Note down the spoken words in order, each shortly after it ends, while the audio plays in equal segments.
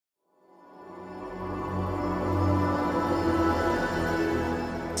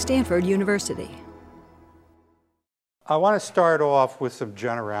Stanford University. I want to start off with some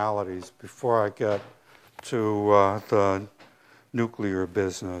generalities before I get to the nuclear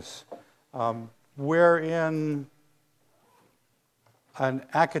business. We're in an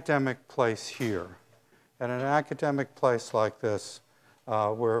academic place here. And in an academic place like this,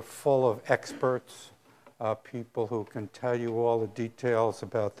 we're full of experts, people who can tell you all the details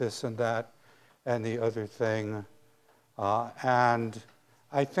about this and that and the other thing. And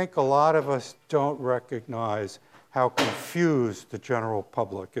I think a lot of us don't recognize how confused the general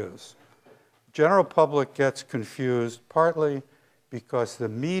public is. The general public gets confused partly because the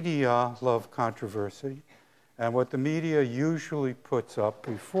media love controversy, and what the media usually puts up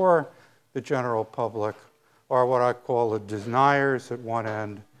before the general public are what I call the deniers at one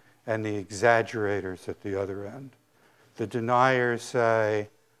end and the exaggerators at the other end. The deniers say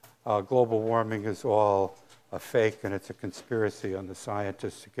global warming is all a fake and it's a conspiracy on the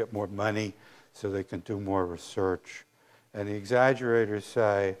scientists to get more money so they can do more research. And the exaggerators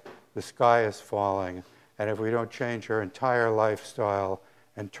say the sky is falling, and if we don't change our entire lifestyle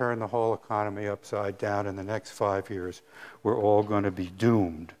and turn the whole economy upside down in the next 5 years, we're all going to be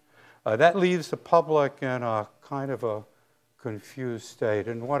doomed. That leaves the public in a kind of a confused state.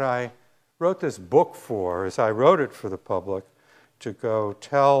 And what I wrote this book for is I wrote it for the public to go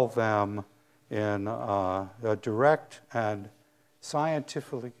tell them in a direct and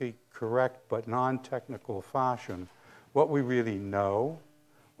scientifically correct but non-technical fashion what we really know,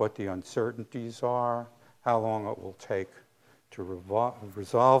 what the uncertainties are, how long it will take to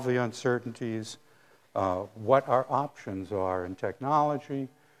resolve the uncertainties, what our options are in technology,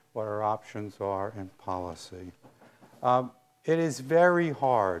 what our options are in policy. It is very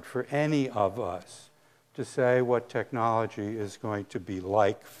hard for any of us to say what technology is going to be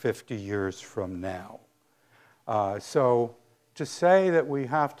like 50 years from now. So to say that we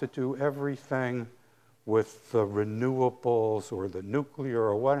have to do everything with the renewables or the nuclear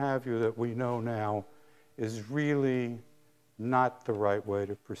or what have you that we know now is really not the right way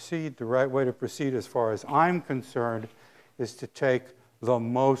to proceed. The right way to proceed, as far as I'm concerned, is to take the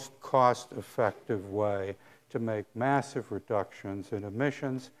most cost-effective way to make massive reductions in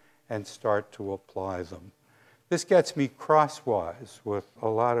emissions and start to apply them. This gets me crosswise with a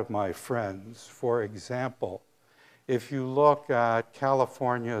lot of my friends. For example, if you look at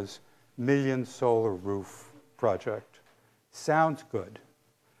California's million solar roof project, sounds good,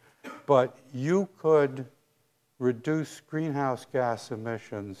 but you could reduce greenhouse gas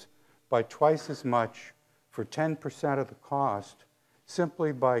emissions by twice as much for 10% of the cost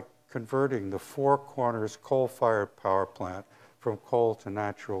simply by converting the Four Corners coal-fired power plant from coal to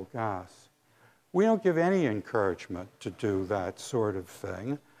natural gas. We don't give any encouragement to do that sort of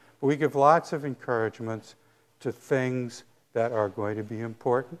thing, but we give lots of encouragements to things that are going to be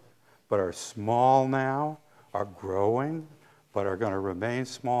important, but are small now, are growing, but are going to remain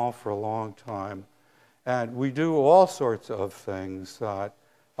small for a long time. And we do all sorts of things that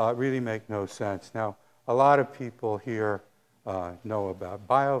really make no sense. Now, a lot of people here know about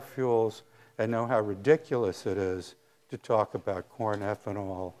biofuels and know how ridiculous it is to talk about corn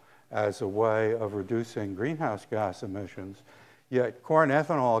ethanol as a way of reducing greenhouse gas emissions. Yet corn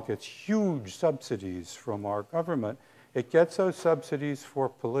ethanol gets huge subsidies from our government. It gets those subsidies for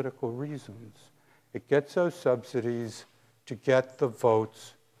political reasons. It gets those subsidies to get the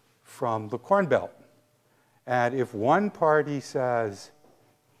votes from the Corn Belt. And if one party says,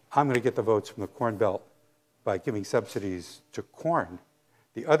 I'm going to get the votes from the Corn Belt by giving subsidies to corn,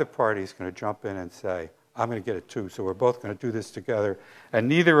 the other party is going to jump in and say, I'm going to get it too, so we're both going to do this together, and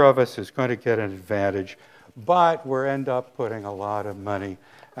neither of us is going to get an advantage, but we'll end up putting a lot of money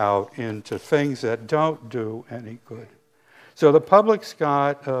out into things that don't do any good. So the public's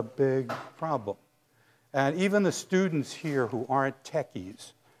got a big problem. And even the students here who aren't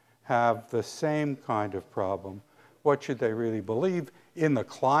techies have the same kind of problem. What should they really believe? In the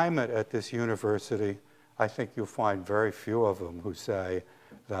climate at this university, I think you'll find very few of them who say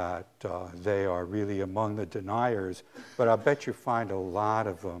that they are really among the deniers, but I bet you find a lot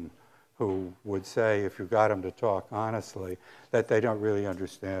of them who would say, if you got them to talk honestly, that they don't really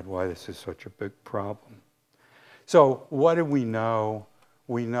understand why this is such a big problem. So what do we know?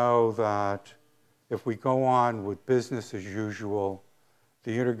 We know that if we go on with business as usual,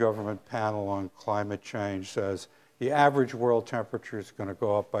 the Intergovernmental Panel on Climate Change says the average world temperature is going to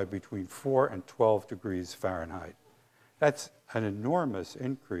go up by between 4 and 12 degrees Fahrenheit. That's an enormous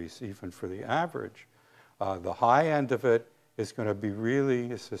increase even for the average. The high end of it is going to be really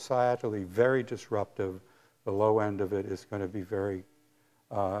societally very disruptive. The low end of it is going to be very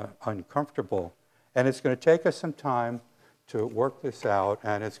uncomfortable. And it's going to take us some time to work this out,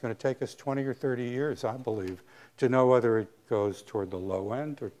 and it's going to take us 20 or 30 years, I believe, to know whether it goes toward the low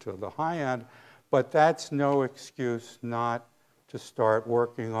end or to the high end. But that's no excuse not to start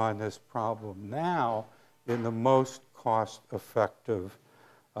working on this problem now in the most cost-effective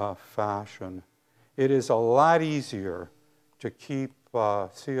fashion. It is a lot easier to keep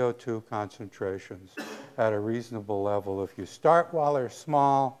CO2 concentrations at a reasonable level if you start while they're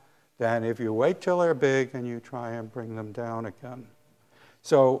small than if you wait till they're big and you try and bring them down again.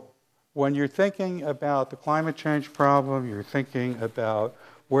 So when you're thinking about the climate change problem, you're thinking about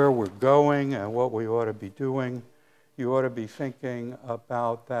where we're going and what we ought to be doing, you ought to be thinking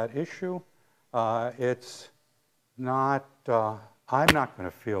about that issue. It's not, I'm not going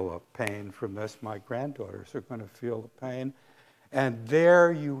to feel a pain from this. My granddaughters are going to feel the pain. And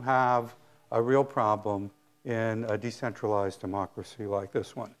there you have a real problem in a decentralized democracy like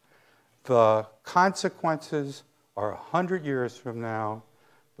this one. The consequences are 100 years from now,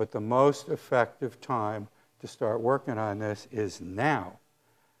 but the most effective time to start working on this is now.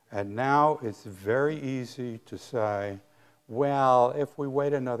 And now it's very easy to say, well, if we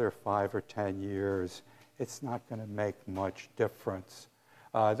wait another 5 or 10 years, it's not going to make much difference.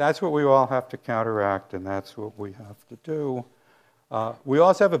 That's what we all have to counteract, and that's what we have to do. We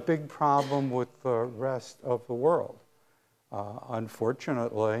also have a big problem with the rest of the world.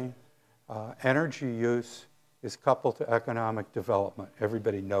 Unfortunately, energy use is coupled to economic development.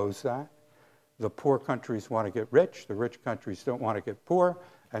 Everybody knows that. The poor countries want to get rich. The rich countries don't want to get poor.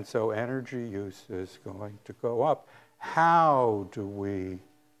 And so energy use is going to go up. How do we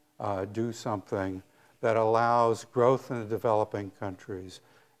do something that allows growth in the developing countries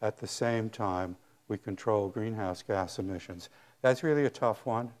at the same time we control greenhouse gas emissions? That's really a tough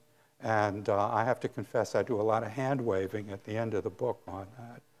one. And I have to confess I do a lot of hand-waving at the end of the book on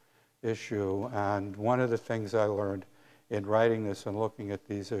that issue. And one of the things I learned in writing this and looking at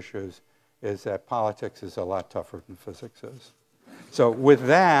these issues is that politics is a lot tougher than physics is. So with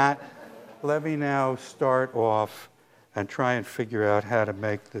that, let me now start off and try and figure out how to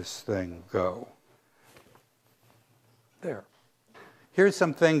make this thing go. There. Here's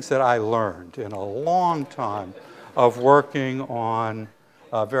some things that I learned in a long time of working on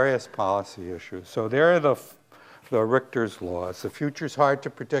various policy issues. So there are the Richter's laws. The future's hard to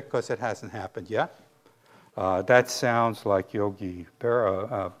predict because it hasn't happened yet. That sounds like Yogi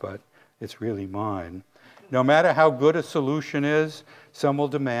Berra, but it's really mine. No matter how good a solution is, some will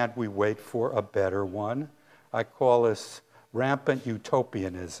demand we wait for a better one. I call this rampant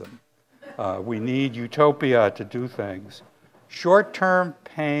utopianism. We need utopia to do things. Short-term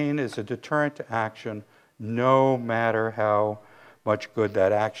pain is a deterrent to action, no matter how much good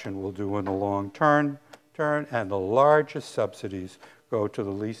that action will do in the long term, and the largest subsidies go to the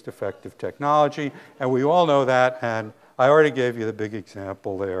least effective technology. And we all know that, and I already gave you the big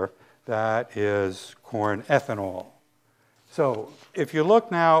example there. That is corn ethanol. So if you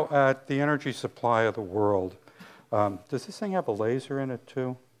look now at the energy supply of the world, does this thing have a laser in it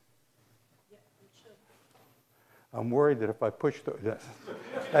too? Yeah, it should. I'm worried that if I push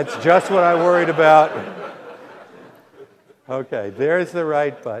that's just what I worried about. Okay, there's the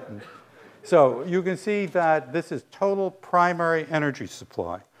right button. So you can see that this is total primary energy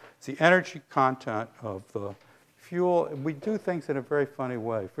supply. It's the energy content of the fuel. We do things in a very funny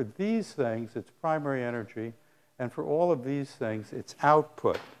way. For these things, it's primary energy, and for all of these things, it's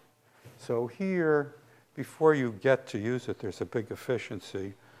output. So here, before you get to use it, there's a big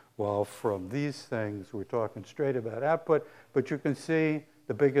efficiency. While from these things, we're talking straight about output, but you can see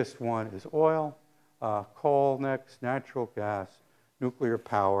the biggest one is oil, coal next, natural gas, nuclear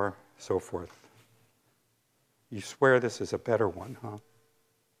power, so forth. You swear this is a better one, huh?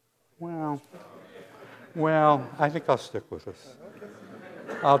 Well, I think I'll stick with this.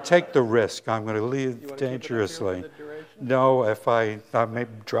 I'll take the risk. I'm going to leave dangerously. No, if I may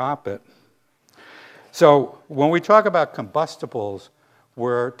drop it. So when we talk about combustibles,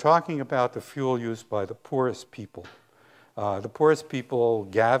 we're talking about the fuel used by the poorest people. The poorest people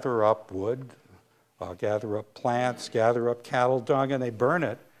gather up wood, gather up plants, gather up cattle dung, and they burn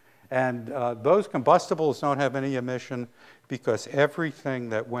it. And those combustibles don't have any emission because everything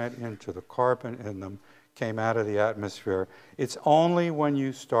that went into the carbon in them came out of the atmosphere. It's only when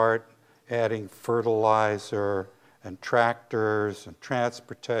you start adding fertilizer and tractors and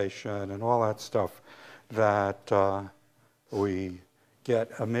transportation and all that stuff that we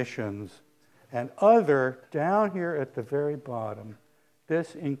get emissions. And other, down here at the very bottom,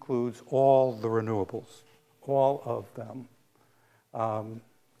 this includes all the renewables, all of them.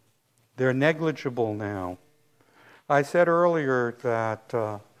 They're negligible now. I said earlier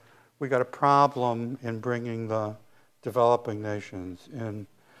that we got a problem in bringing the developing nations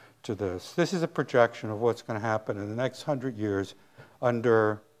into this. This is a projection of what's going to happen in the next 100 years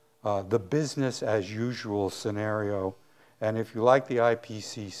under the business as usual scenario. And if you like the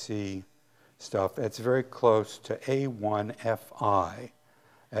IPCC stuff, it's very close to A1FI,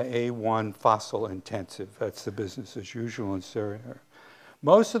 A1 fossil intensive. That's the business as usual scenario.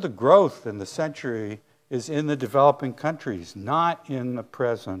 Most of the growth in the century is in the developing countries, not in the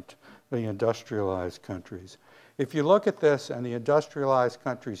present, the industrialized countries. If you look at this and the industrialized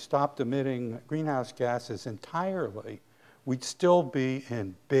countries stopped emitting greenhouse gases entirely, we'd still be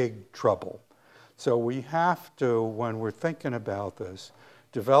in big trouble. So we have to, when we're thinking about this,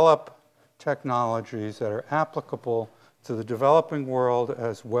 develop technologies that are applicable to the developing world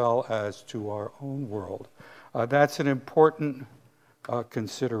as well as to our own world. That's an important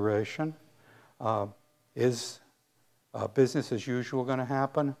consideration. Is business as usual going to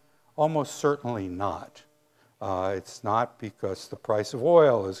happen? Almost certainly not. It's not, because the price of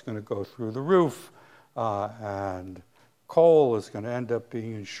oil is going to go through the roof and coal is going to end up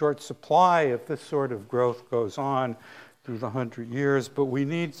being in short supply if this sort of growth goes on through the 100 years. But we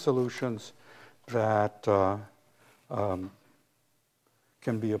need solutions that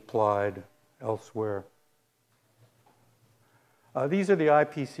can be applied elsewhere. These are the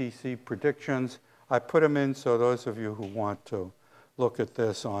IPCC predictions. I put them in so those of you who want to look at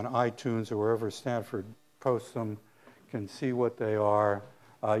this on iTunes or wherever Stanford posts them can see what they are.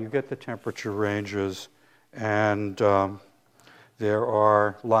 You get the temperature ranges, and there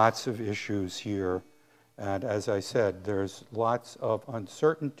are lots of issues here. And as I said, there's lots of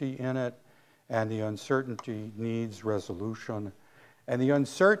uncertainty in it, and the uncertainty needs resolution. And the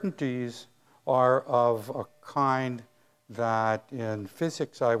uncertainties are of a kind that in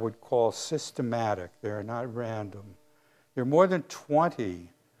physics I would call systematic. They're not random. There are more than 20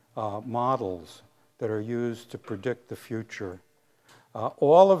 models that are used to predict the future.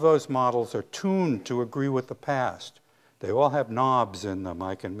 All of those models are tuned to agree with the past. They all have knobs in them.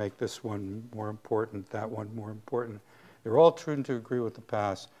 I can make this one more important, that one more important. They're all tuned to agree with the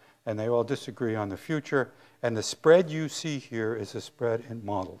past, and they all disagree on the future. And the spread you see here is a spread in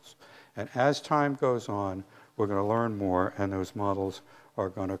models. And as time goes on, we're going to learn more, and those models are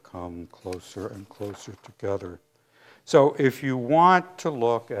going to come closer and closer together. So if you want to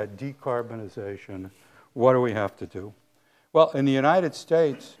look at decarbonization, what do we have to do? Well, in the United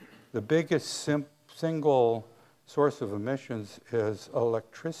States, the biggest single source of emissions is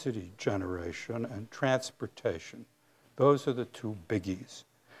electricity generation and transportation. Those are the two biggies.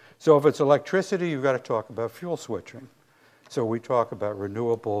 So if it's electricity, you've got to talk about fuel switching. So we talk about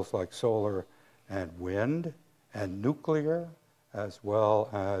renewables like solar and wind and nuclear, as well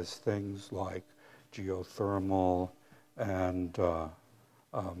as things like geothermal and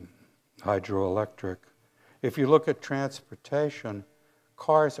hydroelectric. If you look at transportation,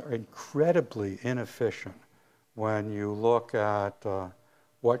 cars are incredibly inefficient when you look at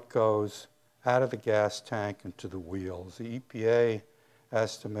what goes out of the gas tank into the wheels. The EPA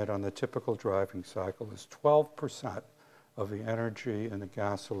estimate on the typical driving cycle is 12% of the energy in the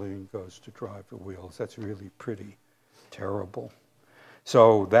gasoline goes to drive the wheels. That's really pretty terrible.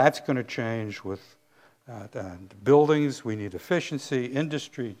 So that's going to change with and buildings. We need efficiency.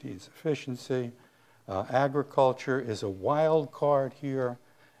 Industry needs efficiency. Agriculture is a wild card here,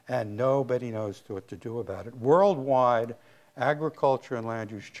 and nobody knows what to do about it. Worldwide, agriculture and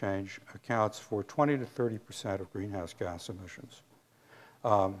land use change accounts for 20 to 30% of greenhouse gas emissions.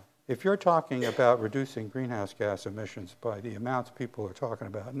 If you're talking about reducing greenhouse gas emissions by the amounts people are talking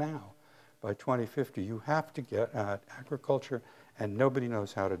about now, by 2050, you have to get at agriculture, and nobody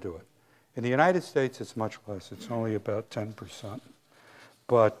knows how to do it. In the United States, it's much less. It's only about 10%.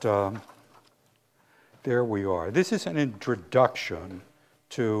 But there we are. This is an introduction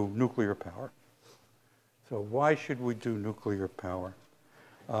to nuclear power. So why should we do nuclear power?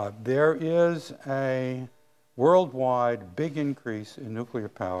 There is a worldwide big increase in nuclear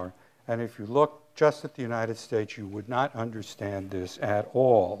power. And if you look just at the United States, you would not understand this at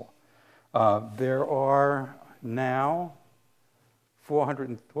all. There are now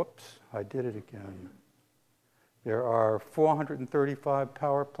 435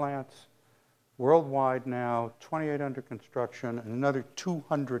 power plants worldwide now, 28 under construction, and another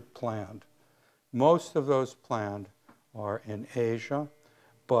 200 planned. Most of those planned are in Asia,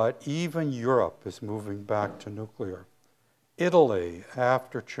 but even Europe is moving back to nuclear. Italy,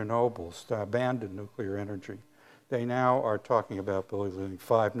 after Chernobyl, abandoned nuclear energy. They now are talking about building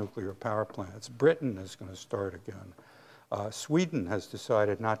 5 nuclear power plants. Britain is going to start again. Sweden has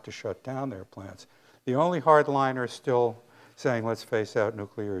decided not to shut down their plants. The only hardliner still saying let's phase out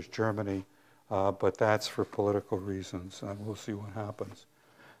nuclear is Germany. but that's for political reasons, and we'll see what happens.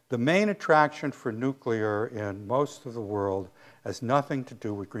 The main attraction for nuclear in most of the world has nothing to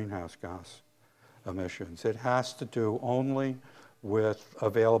do with greenhouse gas emissions. It has to do only with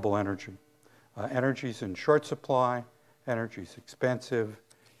available energy. Energy's in short supply, energy's expensive.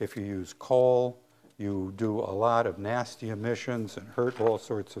 If you use coal, you do a lot of nasty emissions and hurt all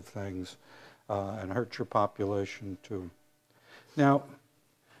sorts of things, and hurt your population too. Now,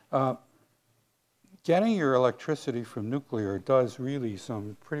 getting your electricity from nuclear does really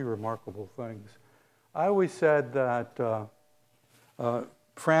some pretty remarkable things. I always said that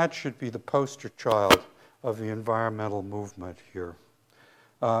France should be the poster child of the environmental movement here.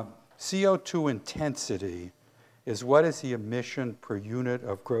 CO2 intensity is what is the emission per unit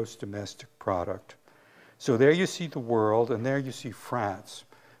of gross domestic product. So there you see the world, and there you see France.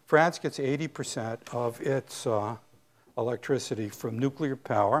 France gets 80% of its electricity from nuclear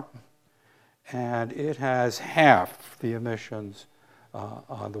power, and it has half the emissions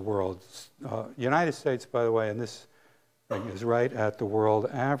on the world. United States, by the way, and this thing is right at the world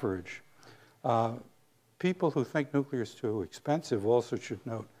average. People who think nuclear is too expensive also should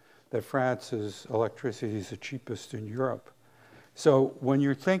note that France's electricity is the cheapest in Europe. So when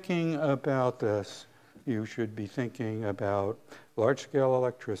you're thinking about this, you should be thinking about large-scale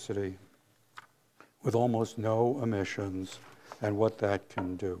electricity with almost no emissions and what that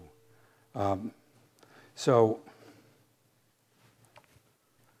can do. So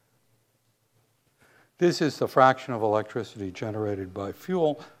this is the fraction of electricity generated by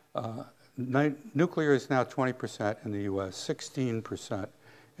fuel. Nuclear is now 20% in the US, 16%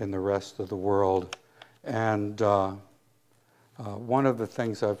 in the rest of the world. And one of the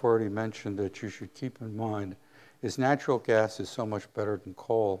things I've already mentioned that you should keep in mind is natural gas is so much better than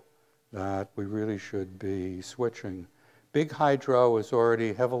coal that we really should be switching. Big hydro is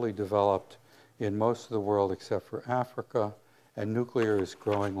already heavily developed in most of the world except for Africa, and nuclear is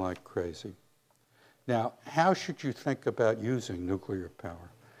growing like crazy. Now, how should you think about using nuclear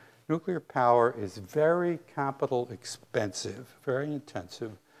power? Nuclear power is very capital expensive, very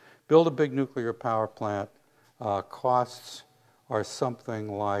intensive. Build a big nuclear power plant, costs are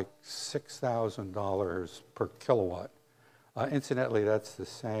something like $6,000 per kilowatt. Incidentally, that's the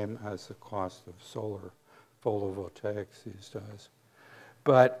same as the cost of solar photovoltaics these days.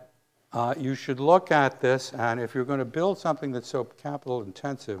 But you should look at this, and if you're going to build something that's so capital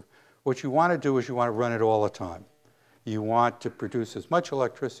intensive, what you want to do is you want to run it all the time. You want to produce as much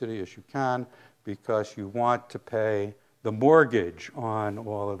electricity as you can because you want to pay the mortgage on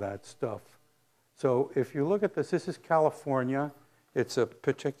all of that stuff. So if you look at this is California. It's a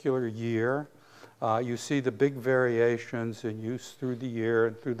particular year. You see the big variations in use through the year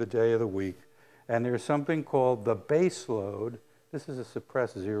and through the day of the week. And there's something called the base load. This is a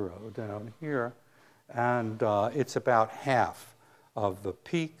suppressed zero down here. And it's about half of the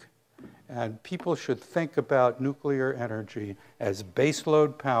peak. And people should think about nuclear energy as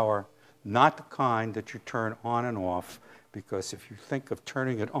baseload power, not the kind that you turn on and off, because if you think of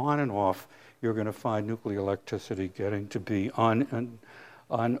turning it on and off, you're going to find nuclear electricity getting to be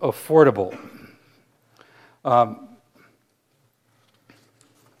unaffordable.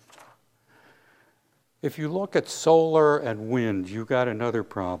 If you look at solar and wind, you've got another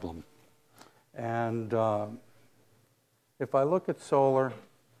problem. And if I look at solar,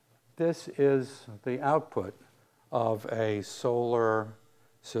 this is the output of a solar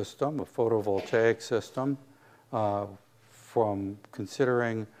system, a photovoltaic system, from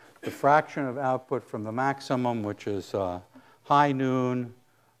considering the fraction of output from the maximum, which is high noon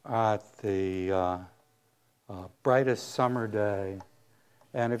at the brightest summer day.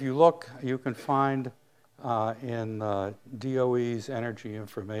 And if you look, you can find in DOE's Energy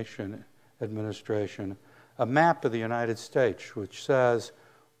Information Administration a map of the United States which says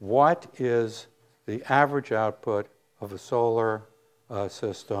what is the average output of a solar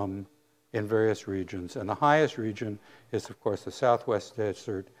system in various regions. And the highest region is, of course, the Southwest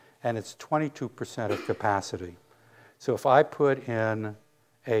Desert, and it's 22% of capacity. So if I put in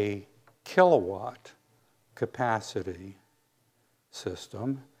a kilowatt capacity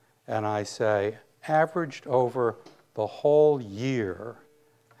system, and I say, averaged over the whole year,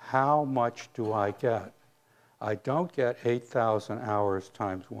 how much do I get? I don't get 8,000 hours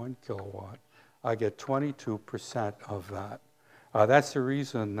times 1 kilowatt. I get 22% of that. That's the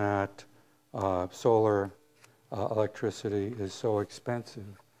reason that solar electricity is so expensive.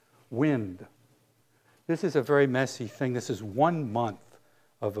 Wind. This is a very messy thing. This is 1 month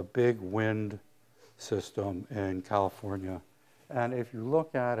of a big wind system in California. And if you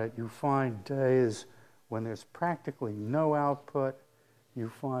look at it, you find days when there's practically no output, You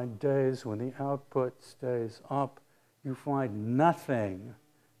find days when the output stays up. You find nothing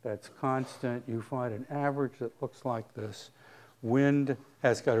that's constant. You find an average that looks like this. Wind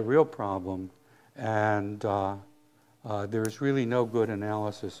has got a real problem, and there's really no good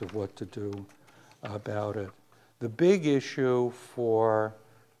analysis of what to do about it. The big issue for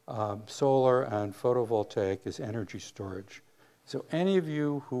solar and photovoltaic is energy storage. So any of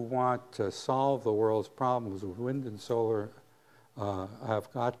you who want to solve the world's problems with wind and solar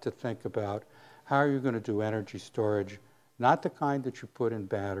have got to think about how are you going to do energy storage, not the kind that you put in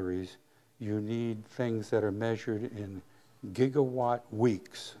batteries. You need things that are measured in gigawatt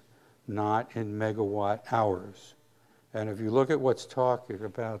weeks, not in megawatt hours. And if you look at what's talked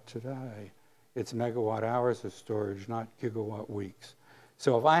about today, it's megawatt hours of storage, not gigawatt weeks.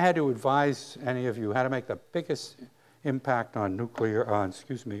 So if I had to advise any of you how to make the biggest impact on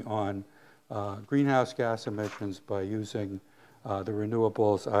greenhouse gas emissions by using the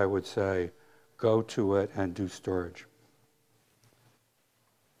renewables, I would say go to it and do storage.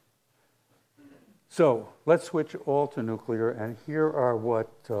 So let's switch all to nuclear, and here are what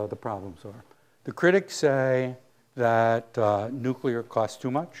the problems are. The critics say that nuclear costs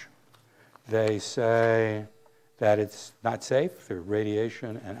too much. They say that it's not safe, there are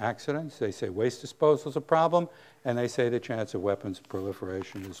radiation and accidents. They say waste disposal is a problem, and they say the chance of weapons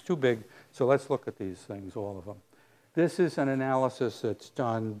proliferation is too big. So let's look at these things, all of them. This is an analysis that's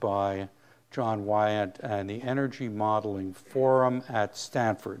done by John Wyatt and the Energy Modeling Forum at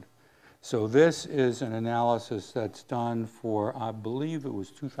Stanford. So this is an analysis that's done for, I believe it was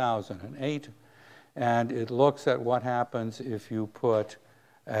 2008, and it looks at what happens if you put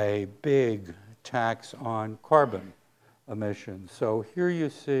a big tax on carbon emissions. So here you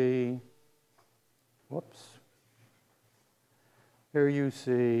see, here you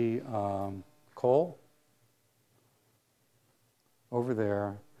see coal over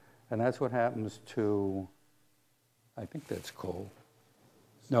there, and that's what happens to, I think that's coal.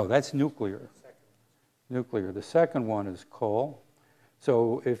 No, that's nuclear. Nuclear. The second one is coal.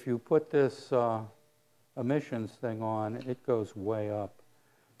 So if you put this emissions thing on, it goes way up.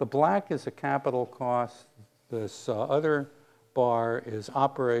 The black is a capital cost. This other bar is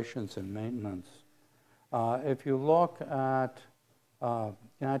operations and maintenance. If you look at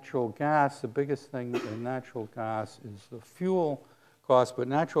natural gas, the biggest thing in natural gas is the fuel cost, but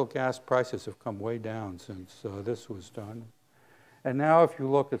natural gas prices have come way down since this was done. And now if you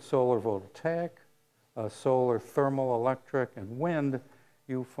look at solar voltaic, solar thermal electric, and wind,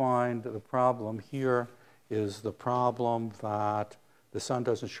 you find the problem here is the problem that the sun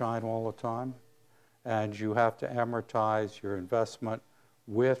doesn't shine all the time, and you have to amortize your investment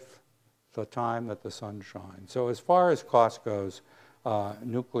with the time that the sun shines. So as far as cost goes,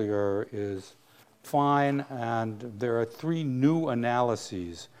 nuclear is fine, and there are 3 new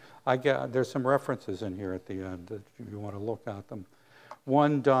analyses. There's some references in here at the end if you want to look at them.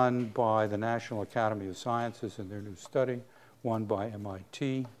 One done by the National Academy of Sciences in their new study, one by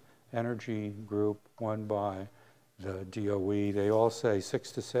MIT Energy Group, one by the DOE. They all say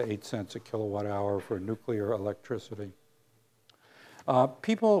 6 to 8 cents a kilowatt hour for nuclear electricity.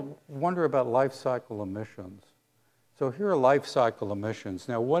 People wonder about life cycle emissions. So here are life cycle emissions.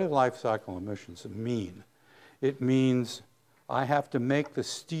 Now, what do life cycle emissions mean? It means I have to make the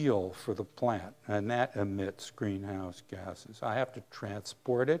steel for the plant, and that emits greenhouse gases. I have to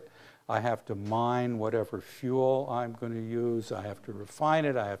transport it. I have to mine whatever fuel I'm going to use. I have to refine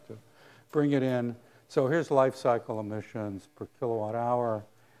it. I have to bring it in. So here's life cycle emissions per kilowatt hour.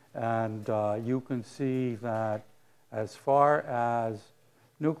 And you can see that as far as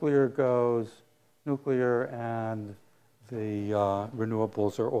nuclear goes, nuclear and the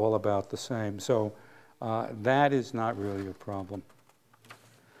renewables are all about the same. So that is not really a problem.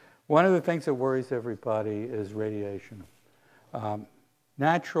 One of the things that worries everybody is radiation.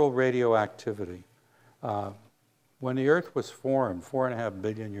 Natural radioactivity. When the Earth was formed 4.5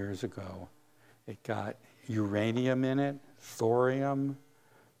 billion years ago, it got uranium in it, thorium,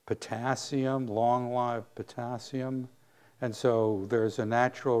 potassium, long-lived potassium. And so there's a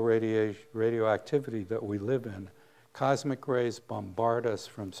natural radioactivity that we live in. Cosmic rays bombard us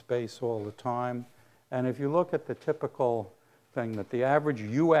from space all the time. And if you look at the typical thing that the average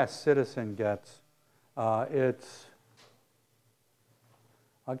US citizen gets, it's,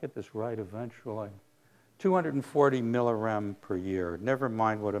 I'll get this right eventually, 240 millirem per year. Never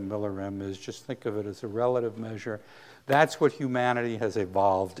mind what a millirem is, just think of it as a relative measure. That's what humanity has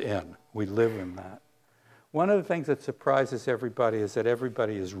evolved in. We live in that. One of the things that surprises everybody is that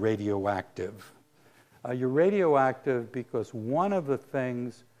everybody is radioactive. You're radioactive because one of the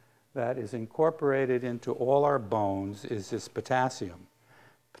things that is incorporated into all our bones is this potassium.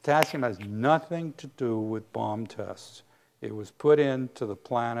 Potassium has nothing to do with bomb tests. It was put into the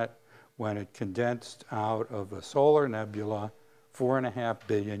planet when it condensed out of a solar nebula 4.5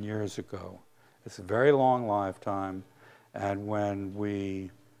 billion years ago. It's a very long lifetime, and when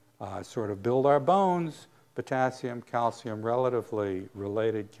we sort of build our bones, potassium, calcium, relatively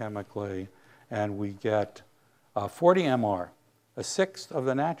related chemically, and we get 40 MR. A sixth of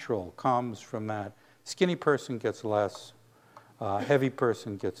the natural comes from that. Skinny person gets less, heavy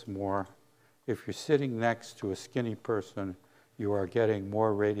person gets more. If you're sitting next to a skinny person, you are getting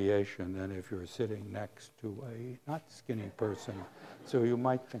more radiation than if you're sitting next to a not skinny person. So you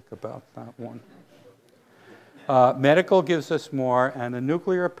might think about that one. Medical gives us more, and the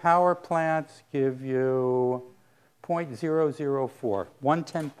nuclear power plants give you 0.004,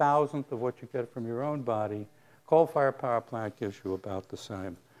 1/10,000th of what you get from your own body. Coal-fired power plant gives you about the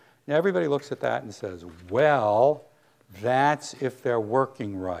same. Now, everybody looks at that and says, well, that's if they're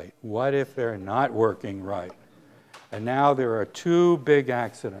working right. What if they're not working right? And now there are two big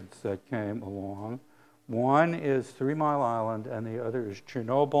accidents that came along. One is 3 Mile Island, and the other is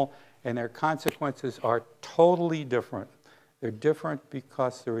Chernobyl, and their consequences are totally different. They're different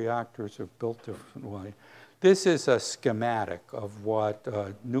because the reactors are built differently. This is a schematic of what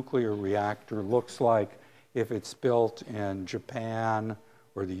a nuclear reactor looks like if it's built in Japan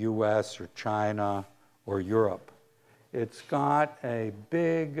or the US or China or Europe. It's got a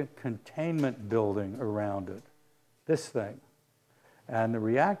big containment building around it, this thing. And the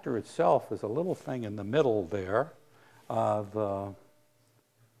reactor itself is a little thing in the middle there. The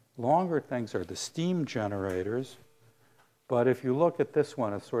longer things are the steam generators. But if you look at this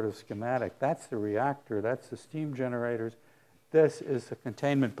one, it's sort of schematic. That's the reactor, that's the steam generators. This is the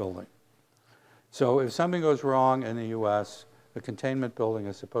containment building. So if something goes wrong in the US, the containment building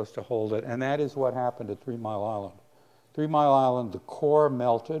is supposed to hold it, and that is what happened at 3 Mile Island. 3 Mile Island, the core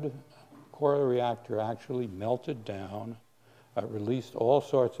melted. The core of the reactor actually melted down. It released all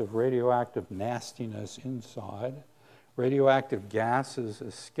sorts of radioactive nastiness inside. Radioactive gases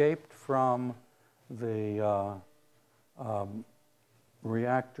escaped from the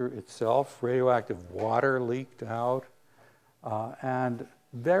reactor itself. Radioactive water leaked out, and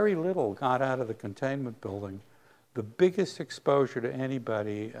very little got out of the containment building. The biggest exposure to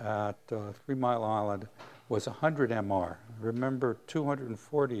anybody at 3 Mile Island was 100 MR. Remember,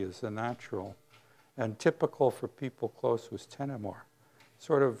 240 is the natural, and typical for people close was 10 MR.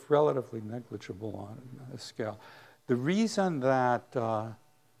 Sort of relatively negligible on a scale. The reason that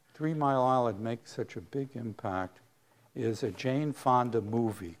 3 Mile Island makes such a big impact is a Jane Fonda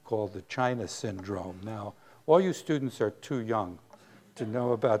movie called The China Syndrome. Now, all you students are too young to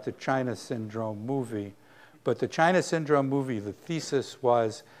know about the China Syndrome movie, but the China Syndrome movie, the thesis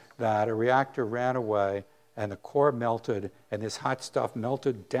was that a reactor ran away and the core melted, and this hot stuff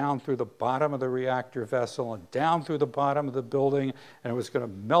melted down through the bottom of the reactor vessel and down through the bottom of the building, and it was going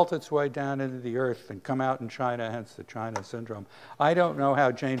to melt its way down into the earth and come out in China, hence the China Syndrome. I don't know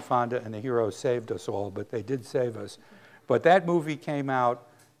how Jane Fonda and the hero saved us all, but they did save us. But that movie came out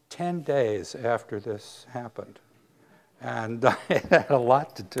 10 days after this happened, and it had a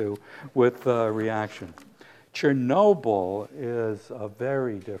lot to do with the reaction. Chernobyl is a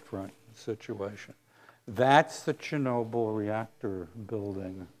very different situation. That's the Chernobyl reactor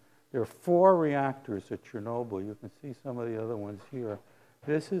building. There are 4 reactors at Chernobyl. You can see some of the other ones here.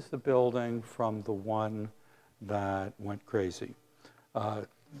 This is the building from the one that went crazy.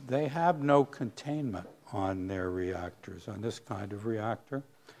 They have no containment on their reactors, on this kind of reactor.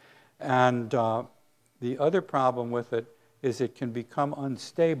 And the other problem with it is it can become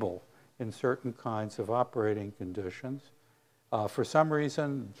unstable in certain kinds of operating conditions. For some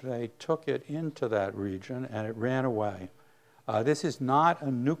reason, they took it into that region and it ran away. This is not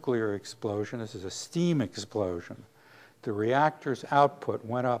a nuclear explosion, this is a steam explosion. The reactor's output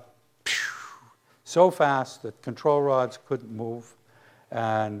went up so fast that control rods couldn't move,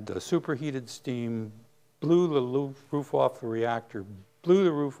 and the superheated steam blew the roof off the reactor, blew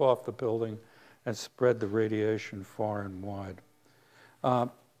the roof off the building, and spread the radiation far and wide.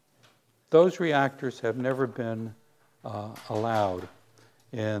 Those reactors have never been allowed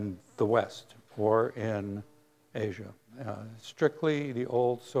in the West or in Asia. Strictly the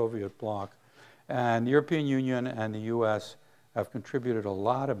old Soviet bloc. And the European Union and the US have contributed a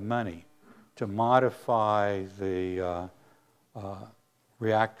lot of money to modify the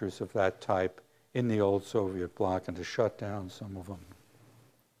reactors of that type in the old Soviet bloc and to shut down some of them.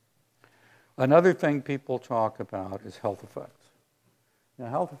 Another thing people talk about is health effects. Now,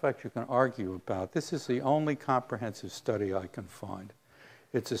 health effects you can argue about. This is the only comprehensive study I can find.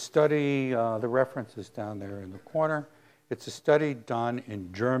 It's a study, the reference is down there in the corner. It's a study done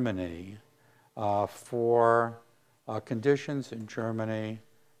in Germany for conditions in Germany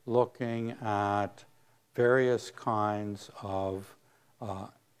looking at various kinds of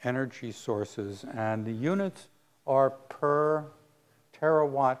energy sources, and the units are per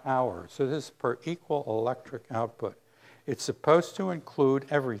terawatt hour. So this is per equal electric output. It's supposed to include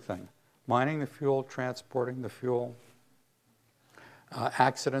everything: mining the fuel, transporting the fuel,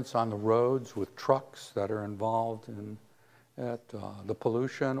 accidents on the roads with trucks that are involved in it, the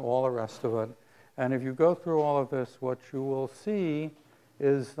pollution, all the rest of it. And if you go through all of this, what you will see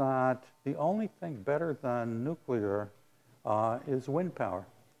is that the only thing better than nuclear is wind power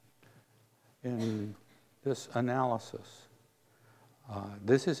in this analysis.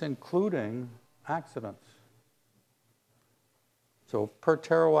 This is including accidents. So per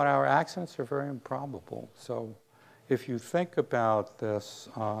terawatt hour, accidents are very improbable. So if you think about this,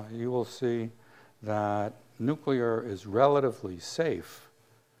 you will see that nuclear is relatively safe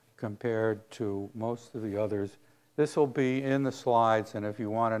compared to most of the others. This will be in the slides, and if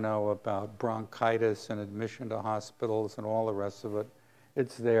you want to know about bronchitis and admission to hospitals and all the rest of it,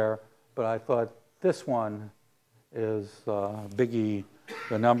 it's there. But I thought this one is biggie,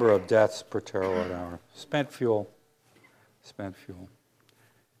 the number of deaths per terawatt hour. Spent fuel. Spent fuel.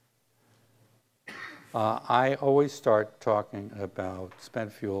 I always start talking about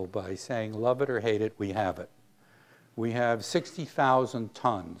spent fuel by saying, love it or hate it, we have it. We have 60,000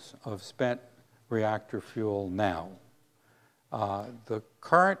 tons of spent reactor fuel now. The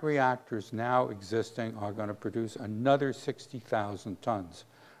current reactors now existing are going to produce another 60,000 tons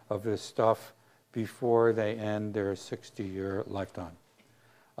of this stuff before they end their 60-year lifetime.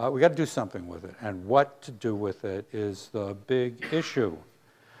 We got to do something with it, and what to do with it is the big issue.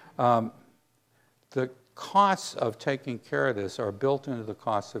 The costs of taking care of this are built into the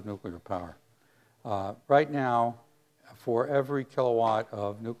cost of nuclear power. Right now, for every kilowatt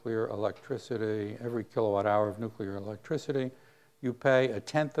of nuclear electricity, every kilowatt hour of nuclear electricity, you pay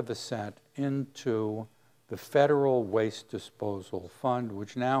 1/10 of a cent into the Federal Waste Disposal Fund,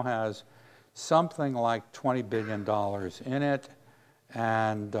 which now has something like $20 billion in it,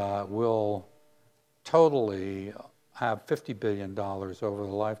 and will totally have $50 billion over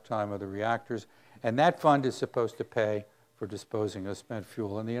the lifetime of the reactors. And that fund is supposed to pay for disposing of spent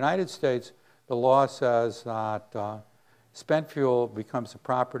fuel. In the United States, the law says that spent fuel becomes the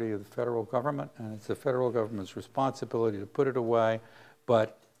property of the federal government, and it's the federal government's responsibility to put it away.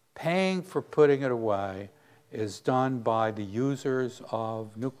 But paying for putting it away is done by the users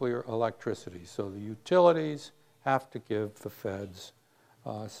of nuclear electricity. So the utilities have to give the feds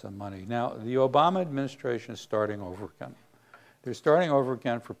some money. Now, the Obama administration is starting over again. They're starting over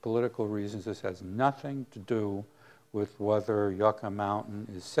again for political reasons. This has nothing to do with whether Yucca Mountain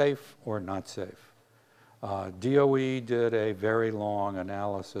is safe or not safe. DOE did a very long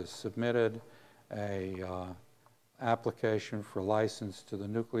analysis, submitted a application for license to the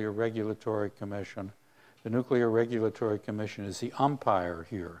Nuclear Regulatory Commission. The Nuclear Regulatory Commission is the umpire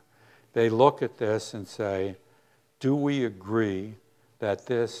here. They look at this and say, do we agree that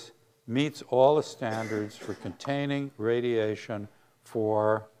this meets all the standards for containing radiation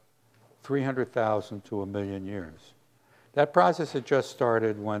for 300,000 to 1 million years? That process had just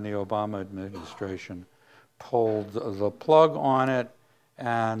started when the Obama administration pulled the plug on it,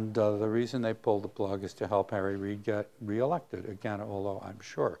 and the reason they pulled the plug is to help Harry Reid get reelected again, although I'm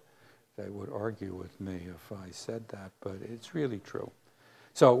sure they would argue with me if I said that, but it's really true.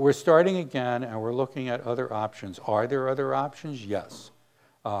 So we're starting again, and we're looking at other options. Are there other options? Yes.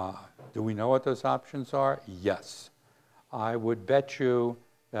 Do we know what those options are? Yes. I would bet you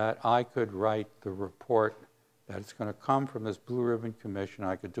that I could write the report that's going to come from this Blue Ribbon Commission.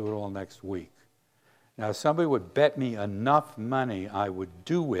 I could do it all next week. Now, if somebody would bet me enough money, I would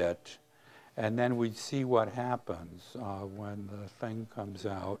do it, and then we'd see what happens when the thing comes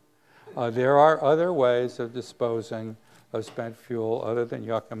out. There are other ways of disposing of spent fuel other than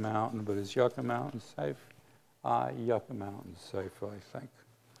Yucca Mountain, but is Yucca Mountain safe? Yucca Mountain's safe, I think.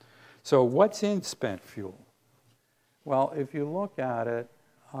 So what's in spent fuel? Well, if you look at it,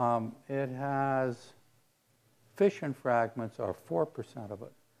 it has fission fragments are 4% of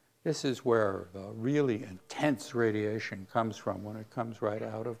it. This is where the really intense radiation comes from when it comes right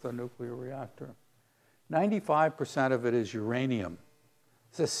out of the nuclear reactor. 95% of it is uranium.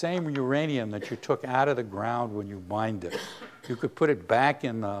 It's the same uranium that you took out of the ground when you mined it. You could put it back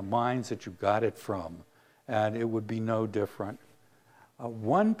in the mines that you got it from, and it would be no different.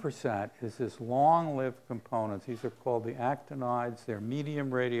 1% is this long-lived components. These are called the actinides. They're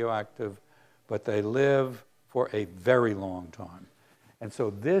medium radioactive, but they live for a very long time. And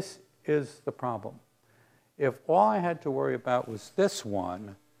so this is the problem. If all I had to worry about was this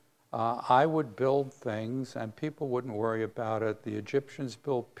one, I would build things and people wouldn't worry about it. The Egyptians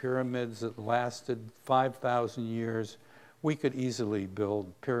built pyramids that lasted 5,000 years. We could easily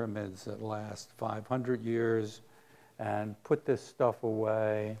build pyramids that last 500 years and put this stuff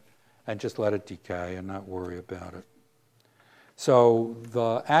away and just let it decay and not worry about it. So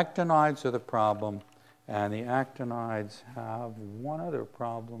the actinides are the problem, and the actinides have one other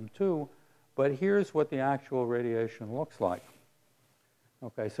problem too, but here's what the actual radiation looks like.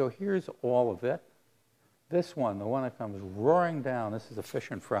 Okay, so here's all of it. This one, the one that comes roaring down, this is the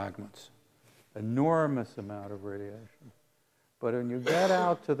fission fragments. Enormous amount of radiation. But when you get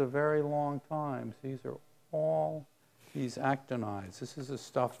out to the very long times, these are all these actinides. This is the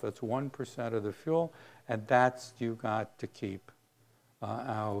stuff that's 1% of the fuel, and that's you got to keep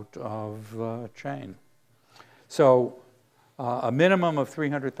out of the chain. So a minimum of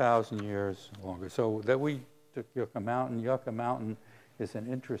 300,000 years longer. So that we took Yucca Mountain. Yucca Mountain is an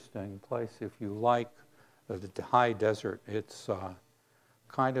interesting place if you like the high desert. It's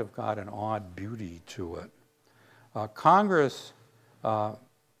kind of got an odd beauty to it. Congress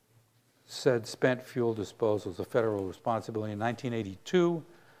said spent fuel disposal is a federal responsibility. In 1982,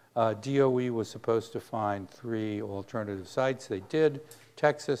 DOE was supposed to find 3 alternative sites. They did: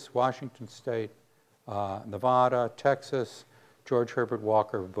 Texas, Washington State, Nevada, Texas. George Herbert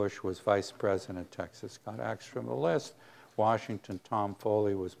Walker Bush was vice president. Texas got axed from the list. Washington, Tom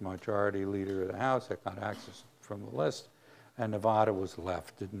Foley was majority leader of the House. That got axed from the list. And Nevada was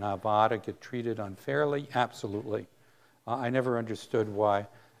left. Did Nevada get treated unfairly? Absolutely. I never understood why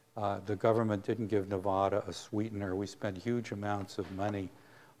the government didn't give Nevada a sweetener. We spent huge amounts of money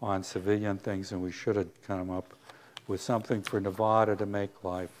on civilian things, and we should have come up with something for Nevada to make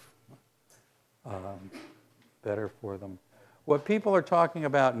life better for them. What people are talking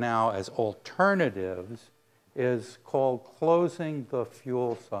about now as alternatives is called closing the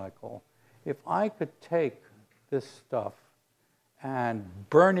fuel cycle. If I could take this stuff and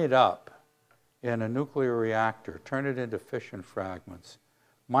burn it up in a nuclear reactor, turn it into fission fragments,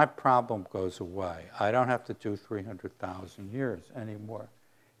 my problem goes away. I don't have to do 300,000 years anymore.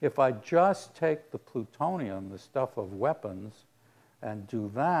 If I just take the plutonium, the stuff of weapons, and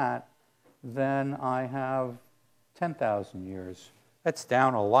do that, then I have 10,000 years. That's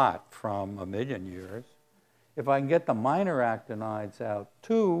down a lot from 1,000,000 years. If I can get the minor actinides out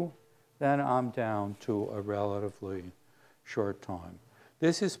too, then I'm down to a relatively short time.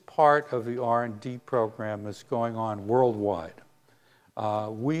 This is part of the R&D program that's going on worldwide.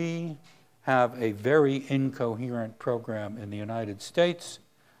 We have a very incoherent program in the United States.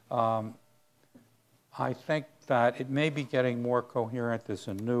 I think that it may be getting more coherent. There's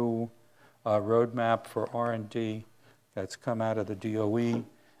a new roadmap for R&D that's come out of the DOE,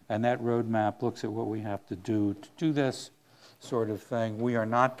 and that roadmap looks at what we have to do this sort of thing. We are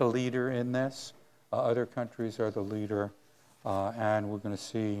not the leader in this. Other countries are the leader, and we're going to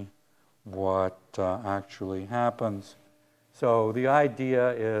see what actually happens. So the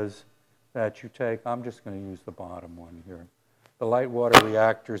idea is that you take, I'm just going to use the bottom one here. The light water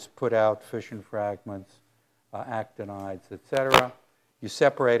reactors put out fission fragments, actinides, etc. You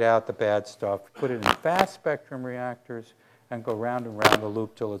separate out the bad stuff, put it in fast spectrum reactors, and go round and round the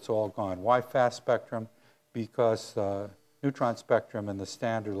loop till it's all gone. Why fast spectrum? Because neutron spectrum and the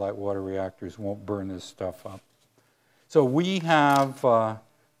standard light water reactors won't burn this stuff up. So we have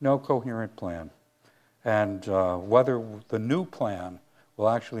no coherent plan. And whether the new plan will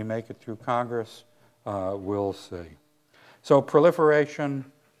actually make it through Congress, we'll see. So proliferation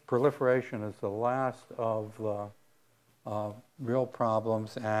is the last of the real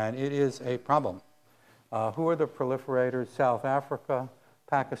problems, and it is a problem. Who are the proliferators? South Africa,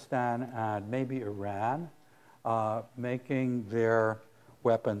 Pakistan, and maybe Iran, making their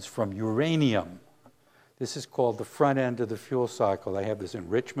weapons from uranium. This is called the front end of the fuel cycle. They have this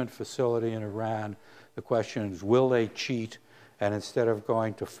enrichment facility in Iran. The question is, will they cheat? And instead of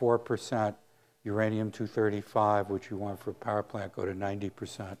going to 4% uranium-235, which you want for a power plant, go to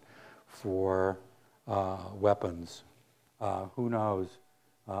 90% for weapons. Who knows?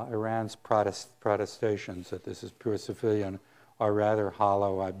 Iran's protestations that this is pure civilian are rather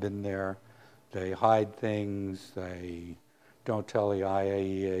hollow. I've been there. They hide things. They don't tell the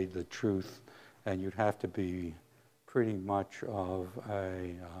IAEA the truth. And you'd have to be pretty much of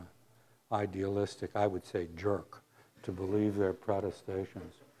a idealistic, I would say, jerk to believe their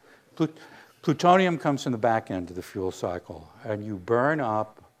protestations. Plutonium comes from the back end of the fuel cycle, and you burn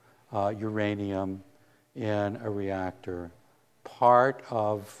up uranium in a reactor. Part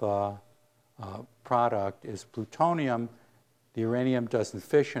of the product is plutonium. The uranium doesn't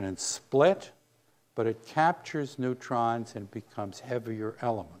fission and split, but it captures neutrons and becomes heavier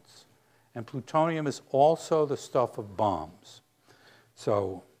elements. And plutonium is also the stuff of bombs.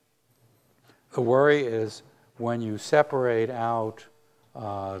 So the worry is when you separate out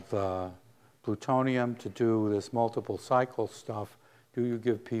the plutonium to do this multiple cycle stuff, do you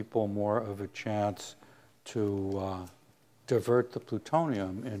give people more of a chance to divert the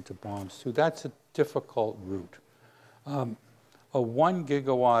plutonium into bombs too? That's a difficult route. A 1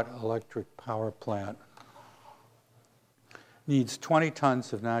 gigawatt electric power plant needs 20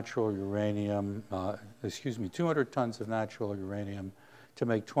 tons of natural uranium, 200 tons of natural uranium to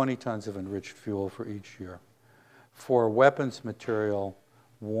make 20 tons of enriched fuel for each year. For weapons material,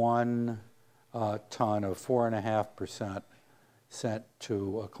 1 ton of 4.5% sent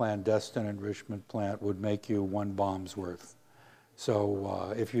to a clandestine enrichment plant would make you 1 bomb's worth.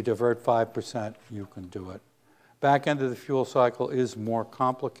 So if you divert 5%, you can do it. Back end of the fuel cycle is more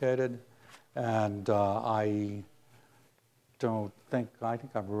complicated, and I think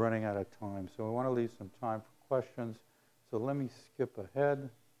I'm running out of time, so I want to leave some time for questions. So let me skip ahead.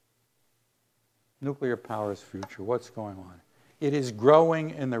 Nuclear power's future, what's going on? It is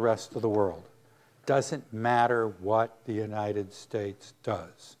growing in the rest of the world. Doesn't matter what the United States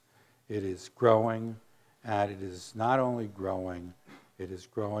does. It is growing, and it is not only growing, it is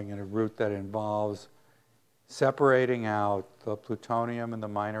growing in a route that involves separating out the plutonium and the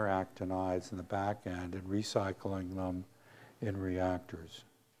minor actinides in the back end and recycling them in reactors.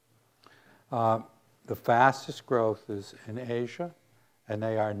 The fastest growth is in Asia, and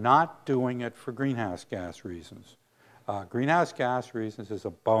they are not doing it for greenhouse gas reasons. Greenhouse gas reasons is a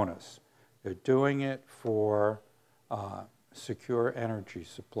bonus. They're doing it for secure energy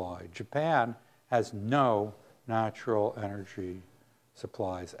supply. Japan has no natural energy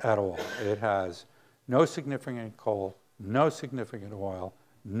supplies at all. It has no significant coal, no significant oil,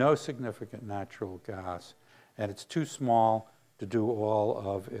 no significant natural gas, and it's too small to do all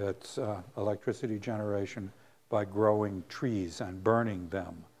of its electricity generation by growing trees and burning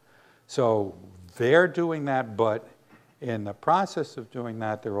them. So they're doing that, but in the process of doing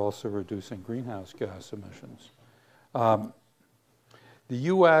that, they're also reducing greenhouse gas emissions. The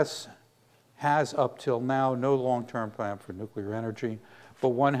US has up till now no long-term plan for nuclear energy, but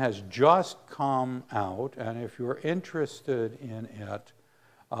one has just come out, and if you're interested in it,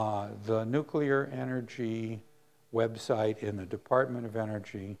 the nuclear energy website in the Department of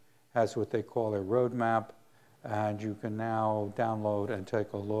Energy has what they call a roadmap, and you can now download and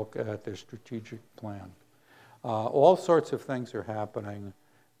take a look at their strategic plan. All sorts of things are happening.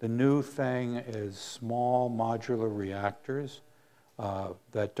 The new thing is small modular reactors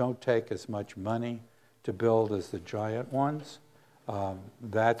that don't take as much money to build as the giant ones.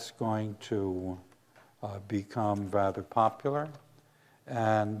 That's going to become rather popular.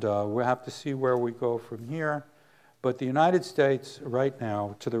 And we'll have to see where we go from here. But the United States right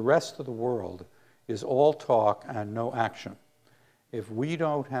now, to the rest of the world, is all talk and no action. If we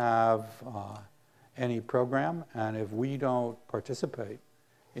don't have any program, and if we don't participate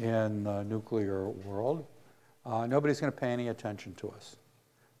in the nuclear world, nobody's going to pay any attention to us.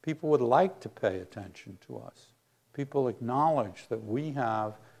 People would like to pay attention to us. People acknowledge that we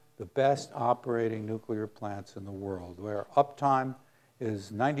have the best operating nuclear plants in the world, where uptime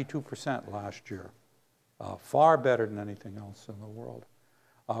is 92% last year, far better than anything else in the world.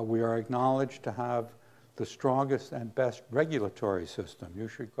 We are acknowledged to have the strongest and best regulatory system. You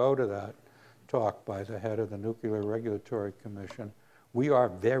should go to that talk by the head of the Nuclear Regulatory Commission. We are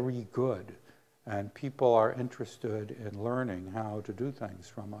very good, and people are interested in learning how to do things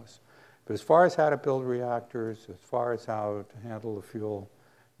from us. But as far as how to build reactors, as far as how to handle the fuel,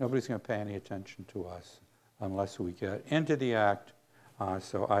 nobody's going to pay any attention to us unless we get into the act.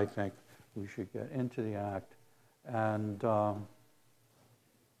 So I think we should get into the act. And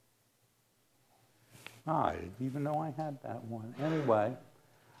I didn't even know I had that one. Anyway,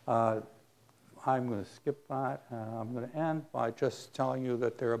 I'm going to skip that, and I'm going to end by just telling you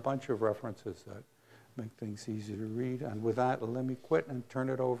that there are a bunch of references that make things easy to read. And with that, let me quit and turn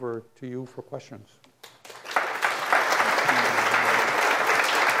it over to you for questions.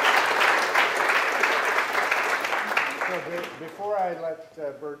 So before I let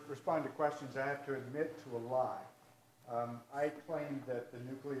Bert respond to questions, I have to admit to a lie. I claimed that the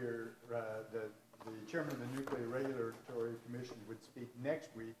chairman of the Nuclear Regulatory Commission would speak next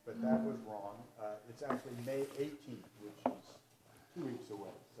week, but that was wrong. It's actually May 18th, which is 2 weeks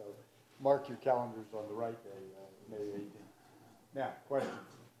away. So mark your calendars on the right day, May 18th. Now, questions?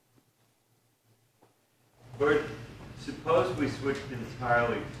 Bert, suppose we switched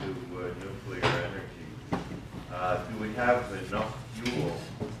entirely to nuclear energy. Do we have enough fuel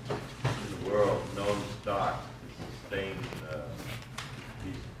in the world known stock to sustain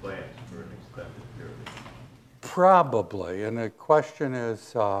these plants for an extended period? Probably, and the question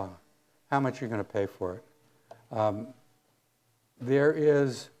is how much you're going to pay for it. There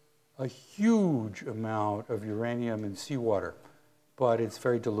is a huge amount of uranium in seawater, but it's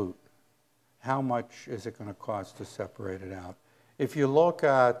very dilute. How much is it going to cost to separate it out? If you look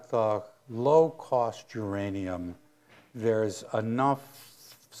at the low-cost uranium, there's enough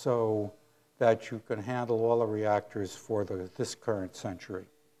so that you can handle all the reactors for this current century.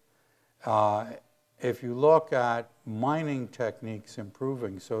 If you look at mining techniques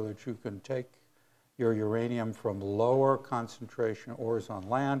improving so that you can take your uranium from lower concentration ores on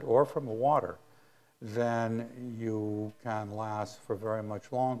land or from the water, then you can last for very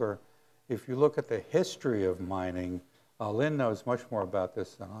much longer. If you look at the history of mining, Lynn knows much more about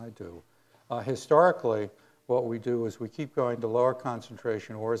this than I do. Historically, what we do is we keep going to lower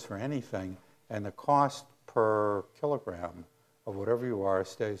concentration ores for anything, and the cost per kilogram of whatever you are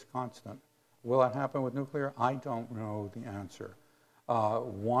stays constant. Will that happen with nuclear? I don't know the answer.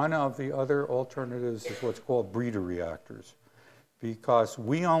 One of the other alternatives is what's called breeder reactors, because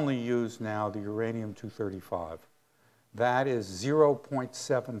we only use now the uranium-235. That is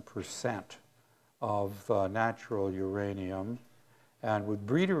 0.7% of natural uranium. And with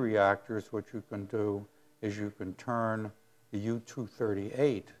breeder reactors, what you can do is you can turn the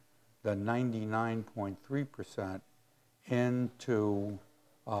U-238, the 99.3%, into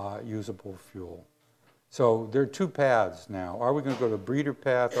usable fuel. So there are two paths now. Are we going to go the breeder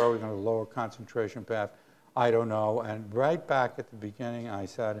path, or are we going to the lower concentration path? I don't know. And right back at the beginning, I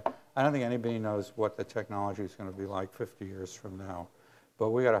said, I don't think anybody knows what the technology is going to be like 50 years from now. But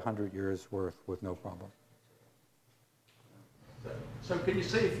we got 100 years worth with no problem. So can you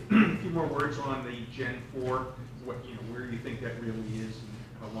say a few more words on the Gen 4, where you think that really is, and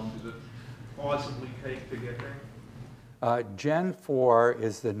how long does it possibly take to get there? Gen 4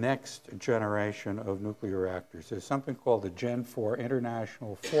 is the next generation of nuclear reactors. There's something called the Gen 4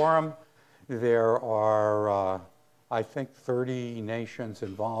 International Forum. There are, I think, 30 nations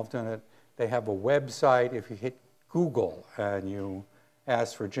involved in it. They have a website. If you hit Google and you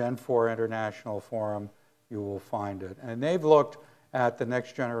ask for Gen 4 International Forum, you will find it. And they've looked at the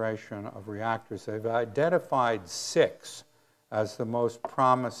next generation of reactors. They've identified 6 as the most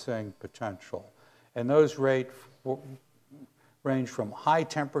promising potential. And those range from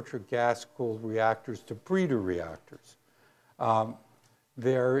high-temperature gas-cooled reactors to breeder reactors.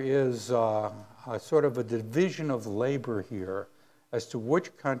 There is a sort of a division of labor here as to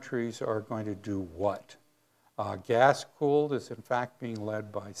which countries are going to do what. Gas-cooled is, in fact, being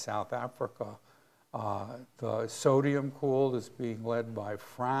led by South Africa. The sodium-cooled is being led by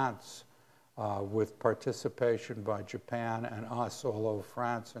France, with participation by Japan and us, although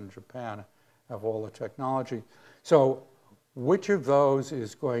France and Japan have all the technology. So which of those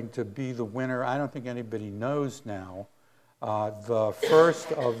is going to be the winner? I don't think anybody knows now. The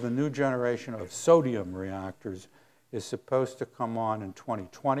first of the new generation of sodium reactors is supposed to come on in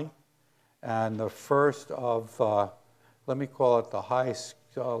 2020. And the first of, let me call it the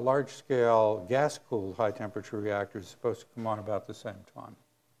large-scale gas-cooled high-temperature reactors is supposed to come on about the same time.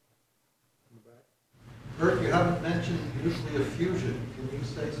 Bert, you haven't mentioned nuclear fusion. Can you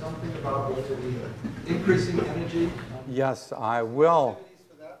say something about whether the increasing energy? Yes, I will.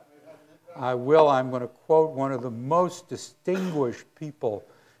 I will. I'm going to quote one of the most distinguished people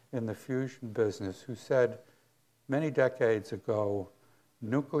in the fusion business who said many decades ago,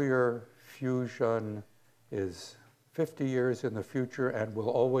 nuclear fusion is 50 years in the future and will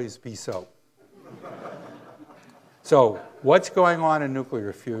always be so. So what's going on in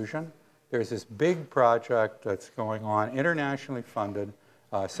nuclear fusion? There's this big project that's going on, internationally funded,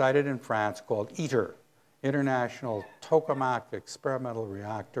 cited in France, called ITER, International Tokamak Experimental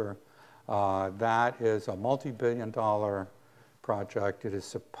Reactor. That is a multi-billion-dollar project. It is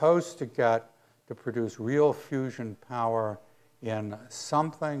supposed to produce real fusion power in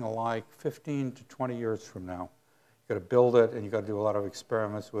something like 15 to 20 years from now. You've got to build it, and you've got to do a lot of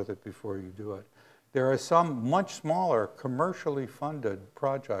experiments with it before you do it. There are some much smaller, commercially funded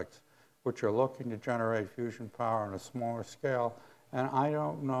projects which are looking to generate fusion power on a smaller scale, and I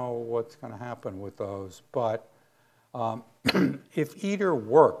don't know what's going to happen with those. But if ITER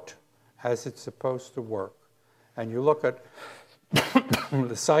worked as it's supposed to work, and you look at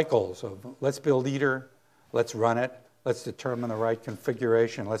the cycles of let's build ITER, let's run it, let's determine the right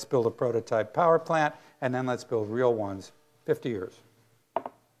configuration, let's build a prototype power plant, and then let's build real ones, 50 years.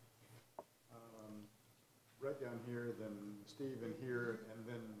 Right down here, then Steve in here, and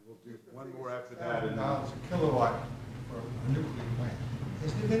then we'll do one more after that. And $7,000 a kilowatt for a nuclear plant.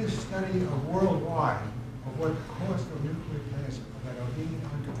 Has there been a study worldwide of what the cost of nuclear plants that are being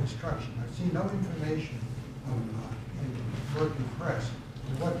under construction? I've seen no information in Burton Press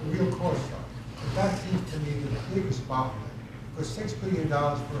on what the real costs are. But that seems to me the biggest bottleneck, because $6 billion for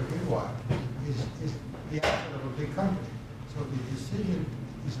a gigawatt is the output of a big company. So the decision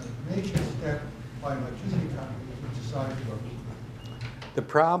is a major step by an electricity company to decide to go. The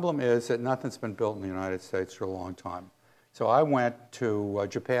problem is that nothing's been built in the United States for a long time. So I went to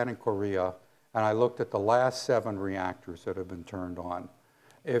Japan and Korea, and I looked at the last 7 reactors that have been turned on.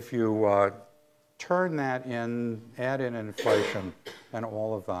 If you turn that in, add in inflation and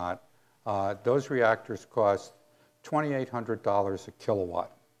all of that, those reactors cost $2,800 a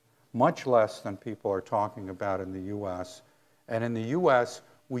kilowatt, much less than people are talking about in the US. And in the US,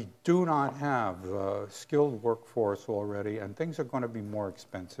 we do not have the skilled workforce already, and things are going to be more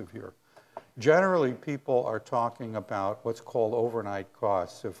expensive here. Generally, people are talking about what's called overnight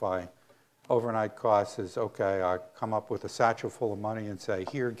costs. Overnight costs is, okay, I come up with a satchel full of money and say,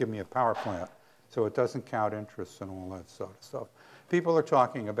 here, give me a power plant. So it doesn't count interest and all that sort of stuff. People are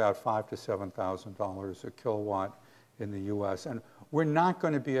talking about $5,000 to $7,000 a kilowatt in the US. And we're not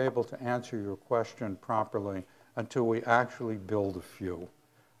going to be able to answer your question properly until we actually build a few.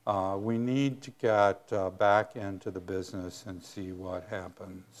 We need to get back into the business and see what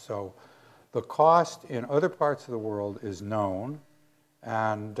happens. So the cost in other parts of the world is known,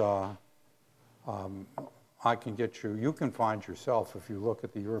 and I can get you can find yourself, if you look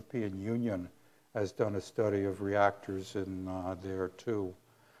at the European Union has done a study of reactors in there too.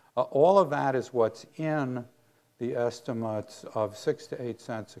 All of that is what's in the estimates of 6 to 8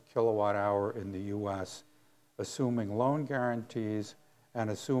 cents a kilowatt hour in the US, assuming loan guarantees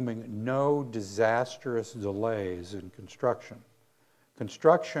and assuming no disastrous delays in construction.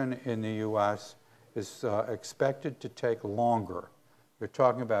 Construction in the US is expected to take longer. They're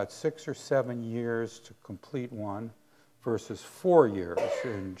talking about 6 or 7 years to complete one versus 4 years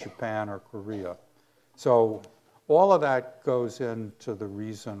in Japan or Korea. So all of that goes into the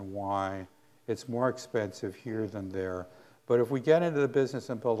reason why it's more expensive here than there. But if we get into the business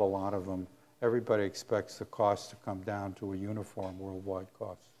and build a lot of them, everybody expects the cost to come down to a uniform worldwide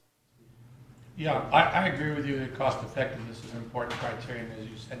cost. Yeah, I agree with you that cost effectiveness is an important criterion, as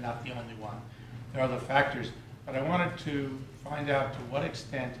you said, not the only one. There are other factors, but I wanted to find out to what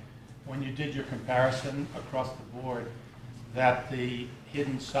extent, when you did your comparison across the board, that the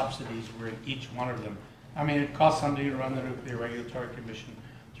hidden subsidies were in each one of them. I mean, it costs somebody to run the Nuclear Regulatory Commission,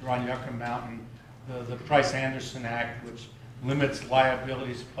 to run Yucca Mountain, the Price-Anderson Act, which limits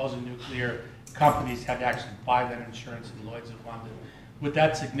liability. Supposing nuclear companies had to actually buy that insurance in Lloyd's of London. Would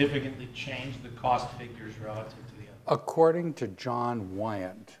that significantly change the cost figures relative to the other? According to John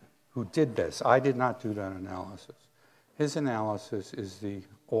Wyant, who did this, I did not do that analysis. His analysis is the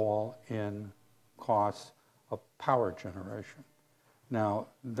all-in cost of power generation. Now,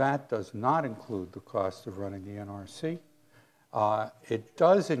 that does not include the cost of running the NRC. It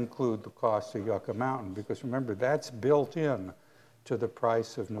does include the cost of Yucca Mountain, because remember, that's built in to the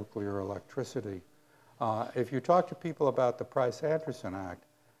price of nuclear electricity. If you talk to people about the Price-Anderson Act,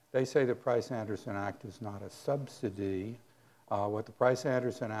 they say the Price-Anderson Act is not a subsidy. What the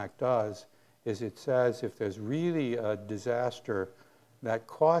Price-Anderson Act does is it says if there's really a disaster that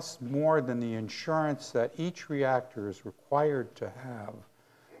costs more than the insurance that each reactor is required to have,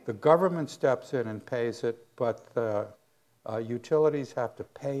 the government steps in and pays it, but the utilities have to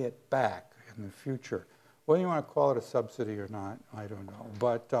pay it back in the future. Whether you want to call it a subsidy or not, I don't know.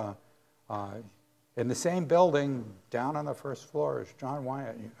 But in the same building, down on the first floor, is John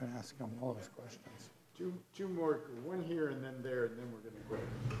Wyatt. You can ask him all those questions. Two more, one here and then there, and then we're going to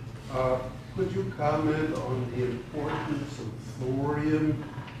go. Could you comment on the importance of thorium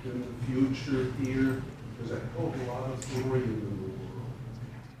in the future here? There's a whole lot of thorium in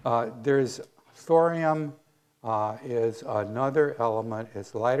the world. There's thorium is another element.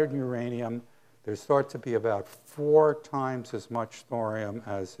 It's lighter than uranium. There's thought to be about 4 times as much thorium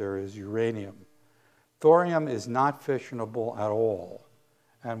as there is uranium. Thorium is not fissionable at all.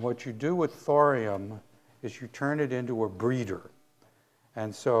 And what you do with thorium is you turn it into a breeder.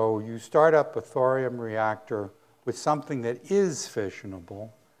 And so you start up a thorium reactor with something that is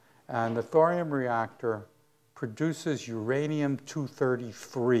fissionable, and the thorium reactor produces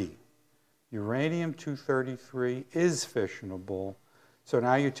uranium-233. Uranium-233 is fissionable, so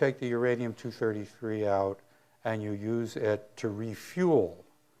now you take the uranium-233 out and you use it to refuel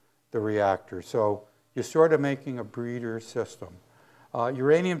the reactor. So you're sort of making a breeder system.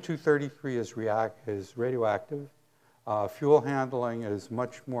 Uranium-233 is radioactive. Fuel handling is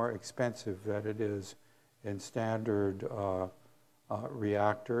much more expensive than it is in standard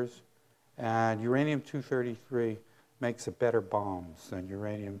reactors. And uranium-233 makes better bombs than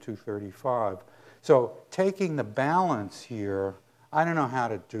uranium-235. So taking the balance here, I don't know how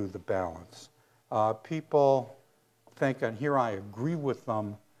to do the balance. People think, and here I agree with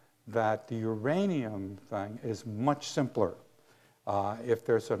them, that the uranium thing is much simpler. If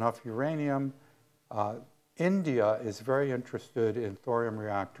there's enough uranium, India is very interested in thorium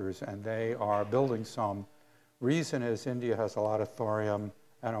reactors, and they are building some. Reason is India has a lot of thorium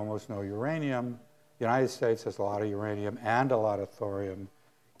and almost no uranium. The United States has a lot of uranium and a lot of thorium.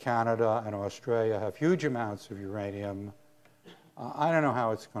 Canada and Australia have huge amounts of uranium. I don't know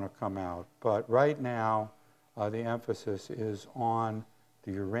how it's going to come out, but right now the emphasis is on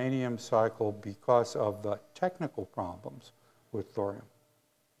the uranium cycle because of the technical problems with thorium.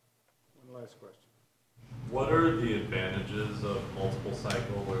 One last question. What are the advantages of multiple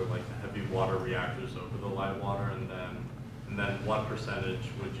cycle or like the heavy water reactors over the light water, and then what percentage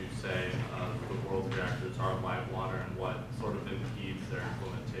would you say of the world's reactors are light water, and what sort of impedes their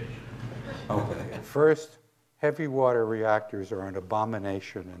implementation? Okay. First, heavy water reactors are an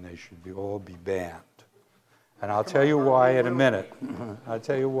abomination and they should all be banned. And I'll tell you why in a minute. I'll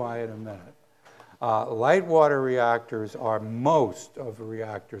tell you why in a minute. Light water reactors are most of the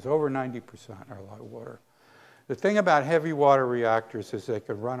reactors, over 90% are light water. The thing about heavy water reactors is they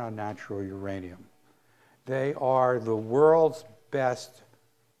can run on natural uranium. They are the world's best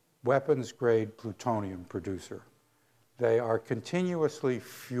weapons-grade plutonium producer. They are continuously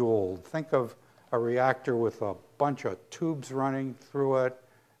fueled. Think of a reactor with a bunch of tubes running through it,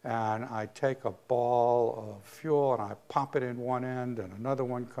 and I take a ball of fuel and I pop it in one end and another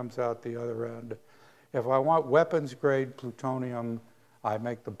one comes out the other end. If I want weapons-grade plutonium, I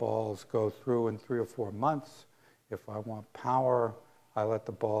make the balls go through in 3 or 4 months. If I want power, I let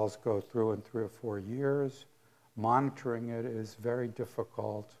the balls go through in 3 or 4 years. Monitoring it is very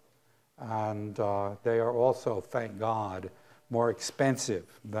difficult, and they are also, thank God, more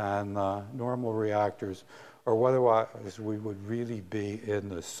expensive than normal reactors, or otherwise we would really be in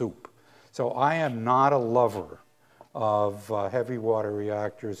the soup. So I am not a lover of heavy water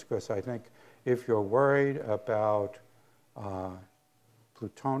reactors, because I think if you're worried about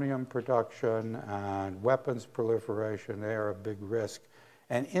plutonium production and weapons proliferation, they are a big risk.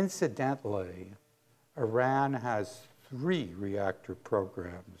 And incidentally, Iran has 3 reactor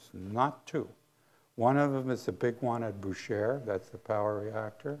programs, not 2. One of them is the big one at Bushehr, that's the power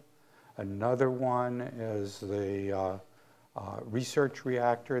reactor. Another one is the research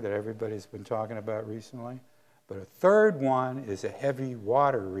reactor that everybody's been talking about recently. But a third one is a heavy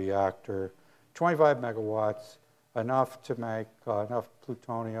water reactor, 25 megawatts, enough to make enough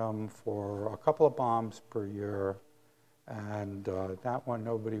plutonium for a couple of bombs per year. And that one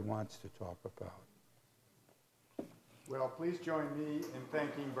nobody wants to talk about. Well, please join me in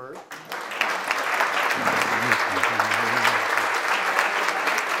thanking Bert.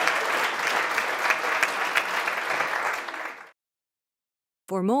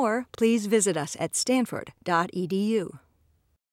 For more, please visit us at stanford.edu.